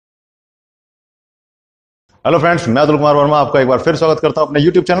Hello friends, मैं अतुल कुमार वर्मा आपका एक बार फिर स्वागत करता हूं अपने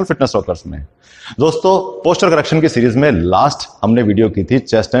यूट्यूब चैनल फिटनेस रॉकर्स में। दोस्तों, पोस्चर करेक्शन की सीरीज में लास्ट हमने वीडियो की थी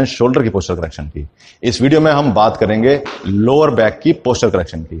चेस्ट एंड शोल्डर की पोस्चर करेक्शन की। इस वीडियो में हम बात करेंगे लोअर बैक की पोस्चर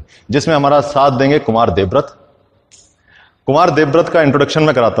करेक्शन की, जिसमें हमारा साथ देंगे कुमार देवव्रत। कुमार देवव्रत का इंट्रोडक्शन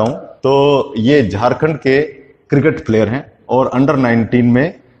मैं कराता हूं। तो ये झारखंड के क्रिकेट प्लेयर हैं और अंडर 19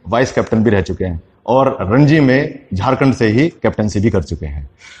 में वाइस कैप्टन भी रह चुके हैं और रणजी में झारखंड से ही कैप्टनसी भी कर चुके हैं।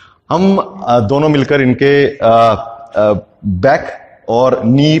 हम दोनों मिलकर इनके बैक और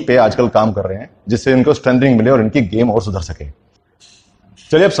नी पे आजकल काम कर रहे हैं, जिससे इनको स्ट्रेंथनिंग मिले और इनकी गेम और सुधर सके।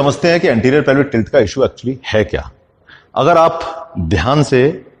 चलिए अब समझते हैं कि एंटीरियर पेल्विक टिल्ट का इश्यू एक्चुअली है क्या। अगर आप ध्यान से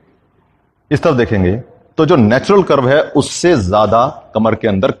इस तरफ देखेंगे तो जो नेचुरल कर्व है उससे ज्यादा कमर के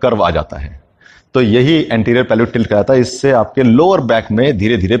अंदर कर्व आ जाता है, तो यही एंटीरियर पेल्विक टिल्ट कहलाता है। इससे आपके लोअर बैक में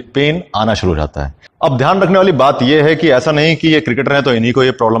धीरे धीरे पेन आना शुरू हो जाता है। अब ध्यान रखने वाली बात यह है कि ऐसा नहीं कि ये क्रिकेटर है तो इन्हीं को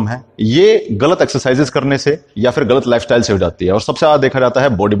ये प्रॉब्लम है। ये गलत एक्सरसाइजेस करने से या फिर गलत लाइफस्टाइल से हो जाती है। और सबसे ज्यादा देखा जाता है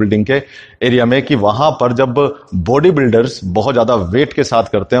बॉडी बिल्डिंग के एरिया में कि वहां पर जब बॉडी बिल्डर्स बहुत ज्यादा वेट के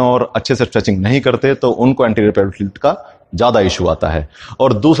साथ करते हैं और अच्छे से स्ट्रेचिंग नहीं करते तो उनको एंटीरियर पेल्विक टिल्ट का ज्यादा इशू आता है।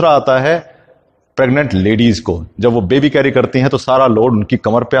 और दूसरा आता है प्रेग्नेंट लेडीज को, जब वो बेबी कैरी करती हैं तो सारा लोड उनकी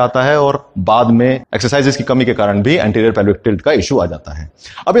कमर पे आता है और बाद में एक्सरसाइजेस की कमी के कारण भी एंटीरियर पेल्विक टिल्ट का इशू आ जाता है।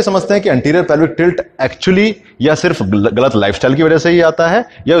 अब ये समझते हैं कि एंटीरियर पेल्विक टिल्ट एक्चुअली या सिर्फ गलत लाइफस्टाइल की वजह से ही आता है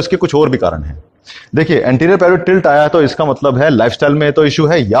या उसके कुछ और भी कारण है। देखिए, एंटीरियर पेल्विक टिल्ट आया तो इसका मतलब है लाइफस्टाइल में तो इशू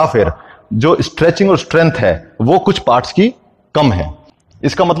है या फिर जो स्ट्रेचिंग और स्ट्रेंथ है वो कुछ पार्ट्स की कम है।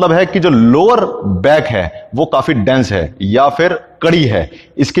 इसका मतलब है कि जो लोअर बैक है वो काफी डेंस है या फिर कड़ी है,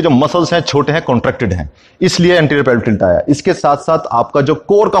 इसके जो मसल्स हैं छोटे हैं, कॉन्ट्रैक्टेड हैं, इसलिए एंटीरियर पेल्विक टिल्ट आया। इसके साथ साथ आपका जो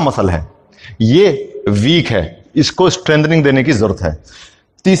कोर का मसल है ये वीक है, इसको स्ट्रेंथनिंग देने की जरूरत है।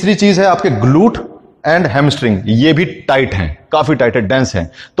 तीसरी चीज है आपके ग्लूट एंड हैमस्ट्रिंग, ये भी टाइट हैं, काफी टाइट है, डेंस हैं।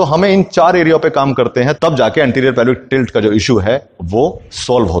 तो हमें इन चार एरिया पे काम करते हैं तब जाके एंटीरियर पेल्विक टिल्ट का जो इशू है वो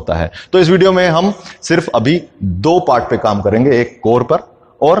सॉल्व होता है। तो इस वीडियो में हम सिर्फ अभी दो पार्ट पे काम करेंगे, एक कोर पर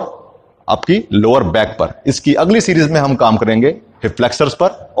और आपकी लोअर बैक पर। इसकी अगली सीरीज में हम काम करेंगे हिप फ्लेक्सर्स पर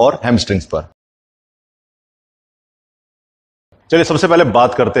और हैमस्ट्रिंग्स पर। चलिए सबसे पहले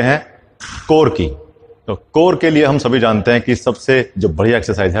बात करते हैं कोर की। तो कोर के लिए हम सभी जानते हैं कि सबसे जो बढ़िया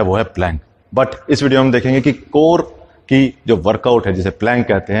एक्सरसाइज है वो है प्लैंक। बट इस वीडियो में हम देखेंगे कि कोर की जो वर्कआउट है जिसे प्लैंक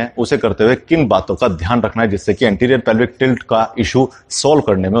कहते हैं, उसे करते हुए किन बातों का ध्यान रखना है जिससे कि एंटीरियर पेल्विक टिल्ट का इशू सॉल्व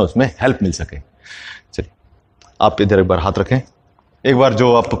करने में उसमें हेल्प मिल सके। चलिए आप इधर एक बार हाथ रखें, एक बार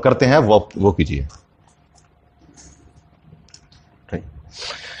जो आप करते हैं वो कीजिए।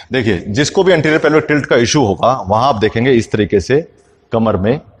 देखिए, जिसको भी एंटीरियर पेल्विक टिल्ट का इशू होगा वहां आप देखेंगे इस तरीके से कमर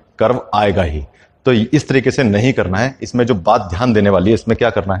में कर्व आएगा ही। तो इस तरीके से नहीं करना है। इसमें जो बात ध्यान देने वाली है, इसमें क्या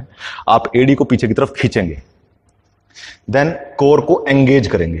करना है, आप एडी को पीछे की तरफ खींचेंगे, देन कोर को एंगेज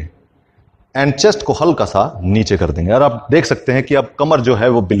करेंगे एंड चेस्ट को हल्का सा नीचे कर देंगे। और आप देख सकते हैं कि अब कमर जो है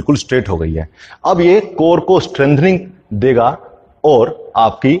वो बिल्कुल स्ट्रेट हो गई है। अब ये कोर को स्ट्रेंथनिंग देगा और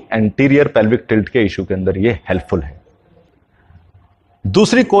आपकी एंटीरियर पेल्विक टिल्ट के इशू के अंदर ये हेल्पफुल है।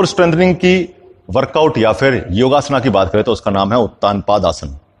 दूसरी कोर स्ट्रेंथनिंग की वर्कआउट या फिर योगासना की बात करें तो उसका नाम है उत्तान पाद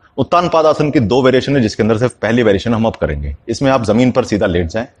आसन। उत्तान पाद आसन की दो वेरिएशन है, जिसके अंदर से पहली वेरिएशन हम अब करेंगे। इसमें आप जमीन पर सीधा लेट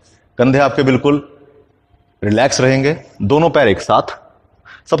जाएं, कंधे आपके बिल्कुल रिलैक्स रहेंगे, दोनों पैर एक साथ।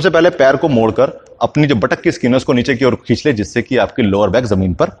 सबसे पहले पैर को मोड़कर अपनी जो बटक की स्किन है उसको नीचे की ओर खींच ले, जिससे कि आपकी लोअर बैक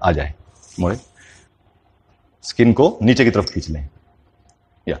जमीन पर आ जाए। मोड़े, स्किन को नीचे की तरफ खींच लें,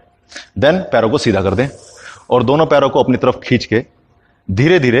 या देन पैरों को सीधा कर दें और दोनों पैरों को अपनी तरफ खींच के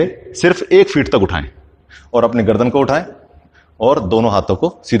धीरे धीरे सिर्फ 1 फीट तक उठाएं और अपनी गर्दन को उठाएं और दोनों हाथों को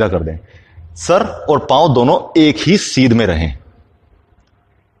सीधा कर दें। सर और पांव दोनों एक ही सीध में रहें,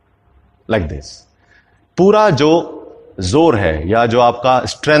 लाइक दिस। पूरा जो जोर है या जो आपका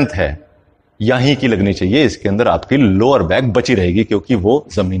स्ट्रेंथ है यहीं की लगनी चाहिए। इसके अंदर आपकी लोअर बैक बची रहेगी क्योंकि वो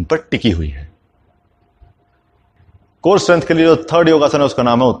जमीन पर टिकी हुई है। कोर स्ट्रेंथ के लिए जो थर्ड योगासन है उसका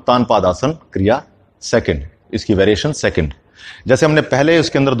नाम है उत्तान पादासन क्रिया सेकंड, इसकी वेरिएशन सेकंड। जैसे हमने पहले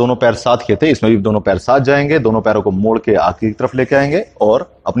उसके अंदर दोनों पैर साथ किए थे, इसमें भी दोनों पैर साथ जाएंगे, दोनों पैरों को मोड़ के आगे की तरफ लेके आएंगे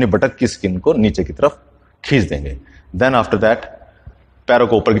और अपनी बटक की स्किन को नीचे की तरफ खींच देंगे। देन आफ्टर दैट पैरों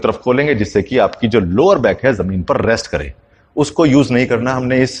को ऊपर की तरफ खोलेंगे जिससे कि आपकी जो लोअर बैक है जमीन पर रेस्ट करे। उसको यूज नहीं करना,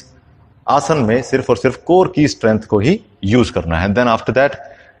 हमने इस आसन में सिर्फ और सिर्फ कोर की स्ट्रेंथ को ही यूज करना है। देन आफ्टर दैट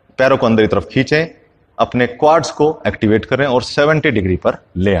पैरों को अंदर की तरफ खींचें, अपने क्वाड्स को एक्टिवेट करें और 70 डिग्री पर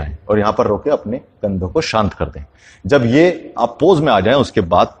ले आएं और यहां पर रोके अपने कंधों को शांत कर दें। जब ये आप पोज में आ जाएं उसके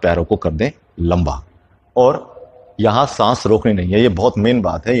बाद पैरों को कर दें लंबा और यहां सांस रोकनी नहीं है, ये बहुत मेन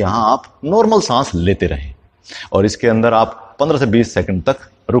बात है। यहां आप नॉर्मल सांस लेते रहें और इसके अंदर आप 15 से 20 सेकंड तक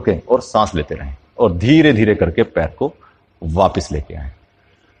रुकें और सांस लेते रहें और धीरे धीरे करके पैर को वापस लेके आएं।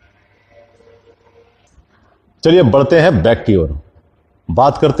 चलिए बढ़ते हैं बैक की ओर।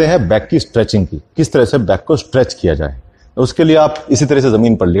 बात करते हैं बैक की स्ट्रेचिंग की, किस तरह से बैक को स्ट्रेच किया जाए। उसके लिए आप इसी तरह से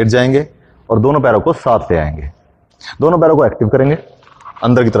जमीन पर लेट जाएंगे और दोनों पैरों को साथ ले आएंगे, दोनों पैरों को एक्टिव करेंगे,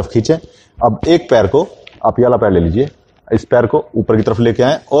 अंदर की तरफ खींचें। अब एक पैर को आप ये वाला पैर ले लीजिए, इस पैर को ऊपर की तरफ लेके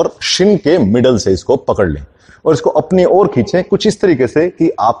आएं और शिन के मिडल से इसको पकड़ लें और इसको अपनी ओर खींचें, कुछ इस तरीके से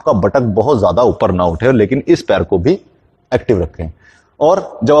कि आपका बटक बहुत ज्यादा ऊपर ना उठे, लेकिन इस पैर को भी एक्टिव रखें।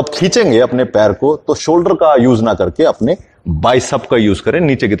 और जब आप खींचेंगे अपने पैर को तो शोल्डर का यूज ना करके अपने बाइसेप का यूज करें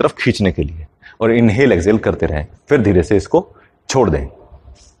नीचे की तरफ खींचने के लिए, और इनहेल एक्सहेल करते रहें। फिर धीरे से इसको छोड़ दें।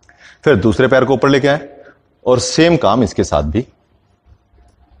 फिर दूसरे पैर को ऊपर लेके आए और सेम काम इसके साथ भी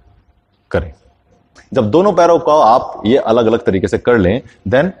करें। जब दोनों पैरों को आप ये अलग अलग तरीके से कर लें,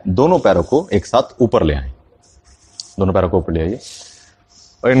 देन दोनों पैरों को एक साथ ऊपर ले आए, दोनों पैरों को ऊपर ले आइए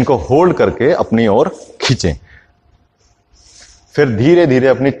और इनको होल्ड करके अपनी ओर खींचें। फिर धीरे धीरे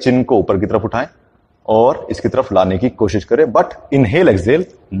अपनी चिन को ऊपर की तरफ उठाएं और इसकी तरफ लाने की कोशिश करें, बट इनहेल एक्सहेल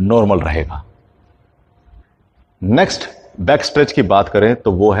नॉर्मल रहेगा। नेक्स्ट बैक स्ट्रेच की बात करें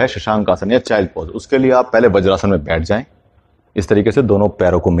तो वो है शशांक आसन या चाइल्ड पोज। उसके लिए आप पहले वज्रासन में बैठ जाएं, इस तरीके से दोनों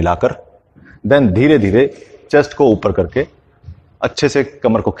पैरों को मिलाकर, देन धीरे धीरे चेस्ट को ऊपर करके अच्छे से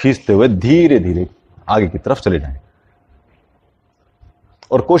कमर को खींचते हुए धीरे धीरे आगे की तरफ चले जाएं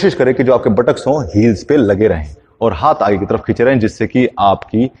और कोशिश करें कि जो आपके बटक्स हों हील्स पे लगे रहें और हाथ आगे की तरफ खींचे रहें, जिससे कि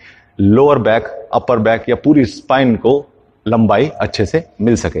आपकी लोअर बैक, अपर बैक या पूरी स्पाइन को लंबाई अच्छे से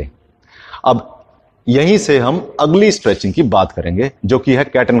मिल सके। अब यहीं से हम अगली स्ट्रेचिंग की बात करेंगे जो कि है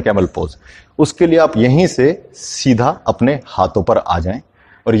कैट एंड कैमल पोज। उसके लिए आप यहीं से सीधा अपने हाथों पर आ जाएं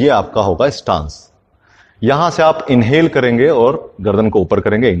और ये आपका होगा स्टांस। यहां से आप इनहेल करेंगे और गर्दन को ऊपर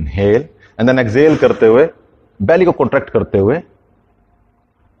करेंगे, इनहेल एंड देन एक्सहेल करते हुए बेली को कॉन्ट्रैक्ट करते हुए,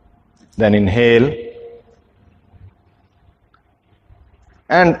 देन इनहेल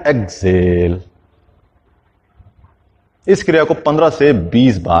एंड एक्सहेल। इस क्रिया को 15 से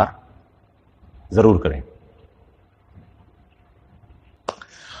 20 बार जरूर करें।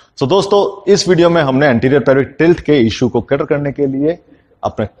 तो दोस्तों इस वीडियो में हमने एंटीरियर पेल्विक टिल्ट के इश्यू को कैटर करने के लिए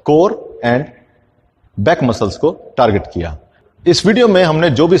अपने कोर एंड बैक मसल्स को टारगेट किया। इस वीडियो में हमने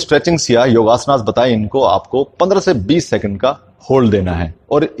जो भी स्ट्रेचिंग्स या योगासनास बताए, इनको आपको 15 से 20 सेकंड का होल्ड देना है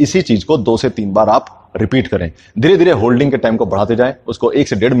और इसी चीज को 2 से 3 बार आप रिपीट करें। धीरे धीरे होल्डिंग के टाइम को बढ़ाते जाएं, उसको 1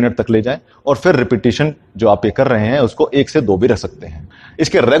 से 1.5 मिनट तक ले जाएं और फिर रिपीटिशन जो आप ये कर रहे हैं उसको 1 से 2 भी रख सकते हैं।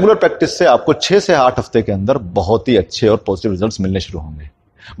 इसके रेगुलर प्रैक्टिस से आपको 6 से 8 हफ्ते के अंदर बहुत ही अच्छे और पॉजिटिव रिजल्ट्स मिलने शुरू होंगे।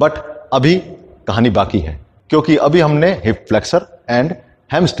 बट अभी कहानी बाकी है, क्योंकि अभी हमने हिप फ्लेक्सर एंड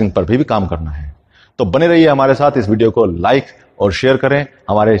हैमस्ट्रिंग पर भी काम करना है। तो बने रहिए हमारे साथ, इस वीडियो को लाइक और शेयर करें,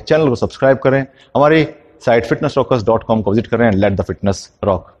 हमारे चैनल को सब्सक्राइब करें, हमारी साइट fitnessrockers.com को विजिट करें, लेट द फिटनेस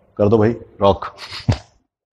रॉक कर दो भाई, रॉक।